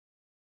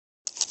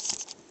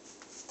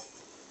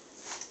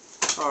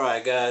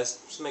Alright guys,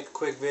 just make a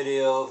quick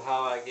video of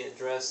how I get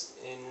dressed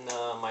in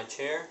my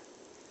chair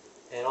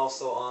and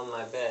also on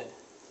my bed.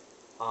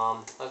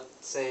 Let's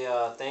say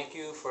thank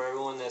you for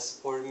everyone that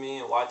supported me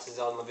and watches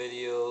all my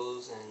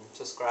videos and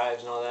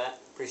subscribes and all that.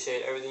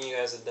 Appreciate everything you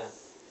guys have done.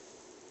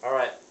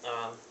 Alright,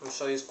 I'm going to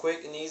show you this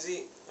quick and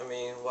easy.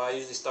 Well, I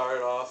usually start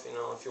it off,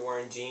 if you're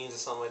wearing jeans or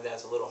something like that,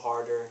 it's a little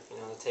harder,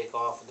 to take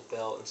off with the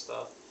belt and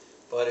stuff.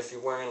 But if you're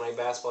wearing like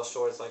basketball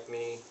shorts like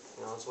me,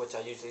 it's what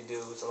I usually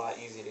do, it's a lot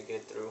easier to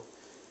get through.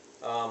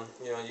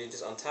 You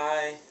just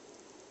untie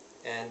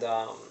and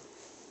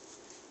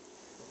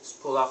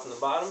just pull out from the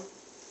bottom.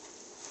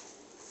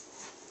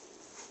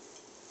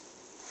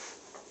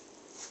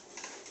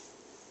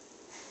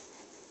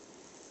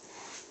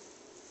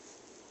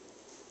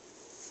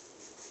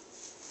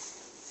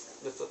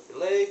 Lift up your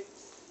leg.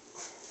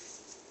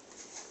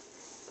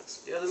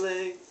 Next the other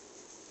leg.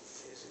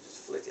 Just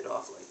flick it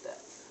off like that.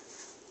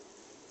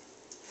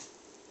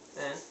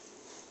 Then,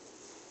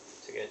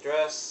 to get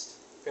dressed,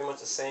 pretty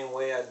much the same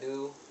way I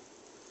do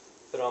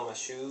put on my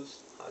shoes.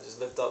 I just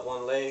lift up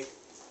one leg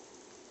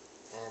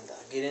and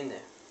get in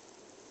there.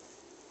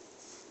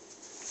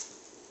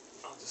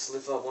 I'll just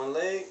lift up one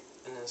leg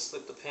and then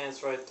slip the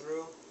pants right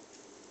through.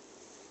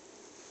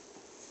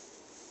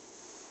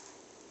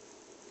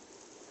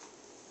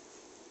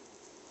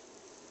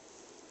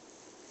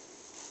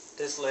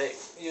 This leg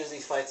usually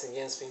fights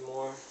against me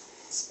more.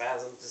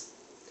 Spasms just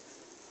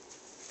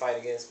fight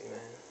against me, man.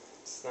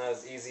 It's not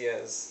as easy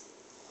as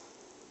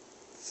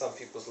some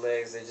people's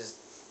legs. They're just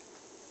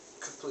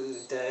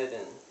completely dead,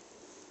 and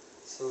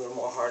it's a little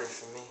more harder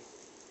for me.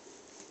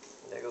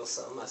 There goes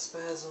some of my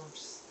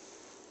spasms.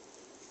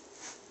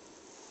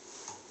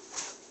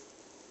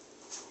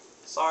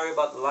 Sorry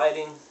about the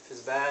lighting if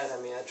it's bad.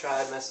 I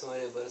tried messing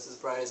with it, but it's as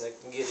bright as I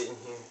can get it in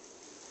here.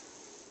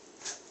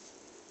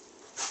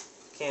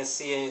 Can't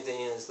see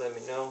anything, just let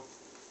me know.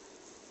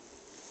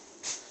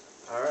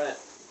 Alright,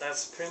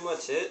 that's pretty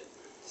much it.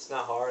 It's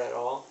not hard at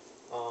all.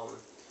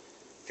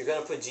 If you're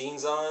gonna put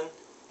jeans on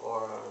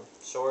or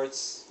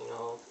shorts,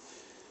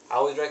 I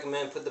always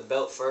recommend put the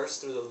belt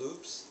first through the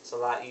loops. It's a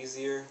lot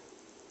easier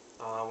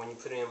when you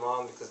put them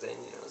on, because then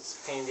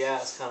it's a pain in the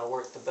ass kind of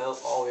work the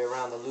belt all the way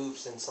around the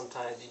loops, and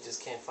sometimes you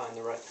just can't find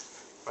the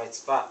right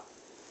spot.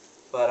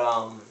 But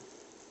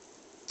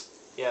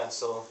yeah,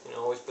 so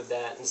always put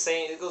that. And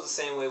it goes the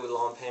same way with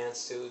long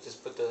pants too.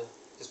 Just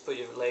put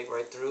your leg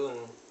right through and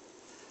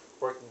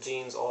work the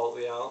jeans all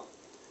the way out,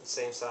 the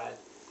same side.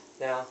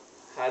 Now,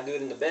 how I do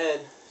it in the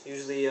bed,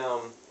 usually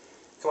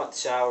come out the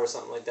shower or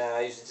something like that,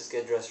 I usually just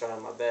get dressed right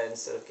on my bed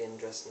instead of getting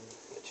dressed in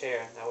the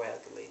chair. That way I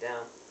can lay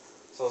down.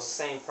 So it's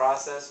the same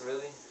process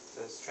really.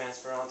 Just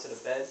transfer onto the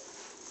bed.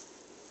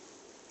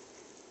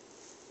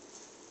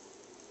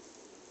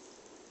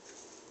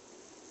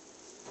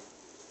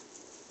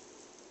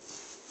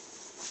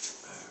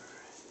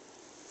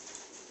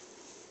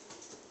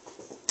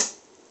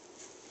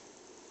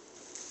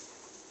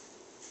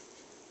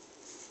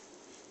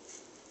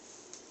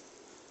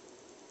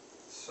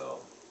 So,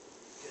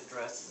 get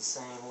dressed the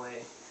same way.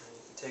 You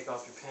can take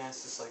off your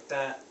pants just like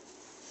that.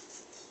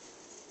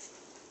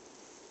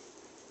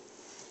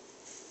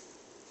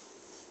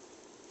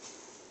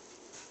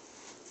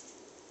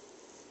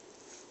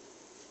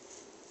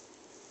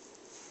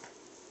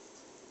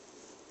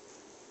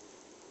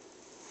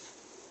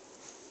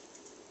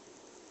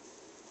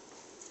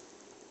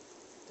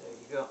 There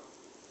you go.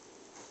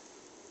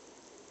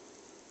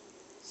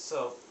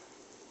 So,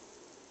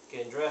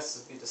 getting dressed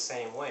would be the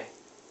same way.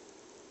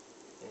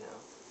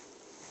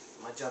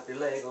 You might jump your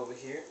leg over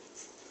here,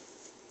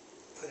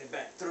 put it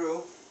back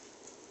through.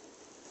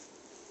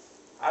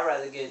 I'd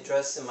rather get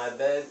dressed in my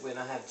bed when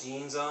I have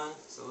jeans on.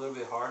 It's a little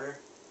bit harder.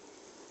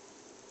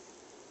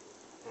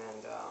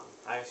 And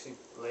I actually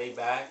lay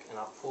back and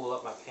I'll pull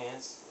up my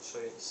pants. I'll show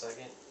you in a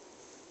second.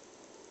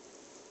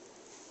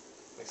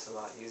 Makes it a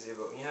lot easier.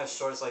 But when you have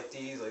shorts like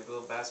these, like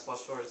little basketball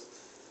shorts,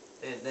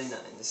 they're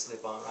nothing to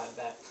slip on right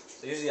back.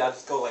 So usually I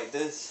just go like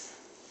this.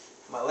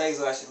 My legs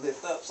will actually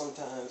lift up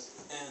sometimes,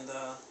 and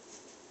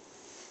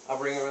I'll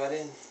bring it right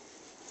in.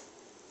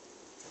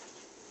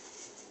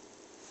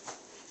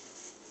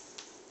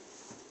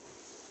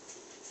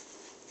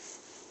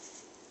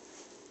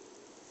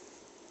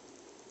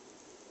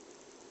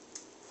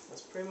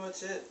 That's pretty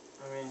much it.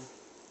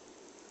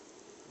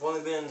 I've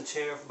only been in the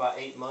chair for about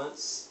 8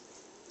 months,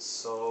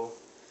 so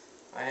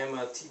I am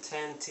a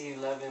T10,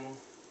 T11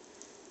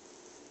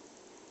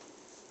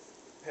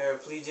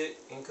 paraplegic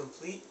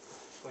incomplete,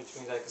 which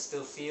means I can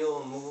still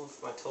feel and move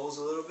my toes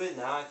a little bit.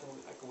 Now I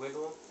can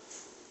wiggle them.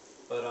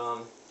 But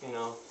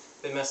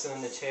been messing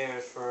in the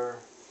chairs for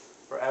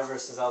forever,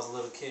 since I was a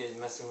little kid,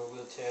 messing with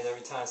wheelchairs.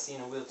 Every time I seen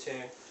a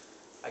wheelchair,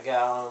 I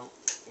got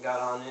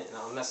on it and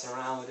I was messing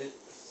around with it.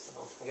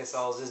 So I guess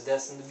I was just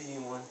destined to be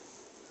one.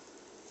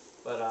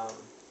 But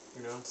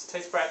it just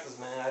takes practice,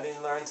 man. I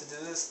didn't learn to do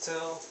this till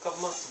a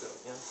couple months ago,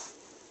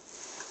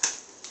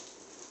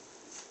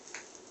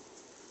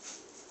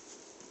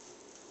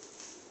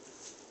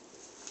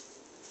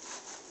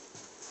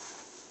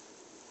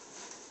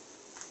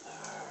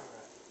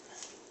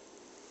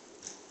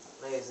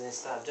 legs and they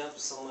stop jumping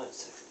so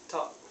much.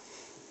 Talk.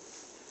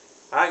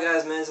 Alright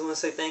guys, man, just want to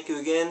say thank you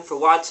again for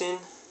watching.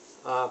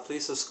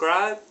 Please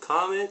subscribe,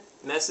 comment,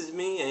 message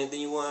me,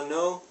 anything you want to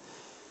know,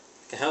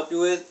 I can help you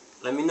with,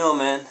 let me know,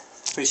 man.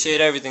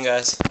 Appreciate everything,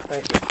 guys.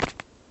 Thank you.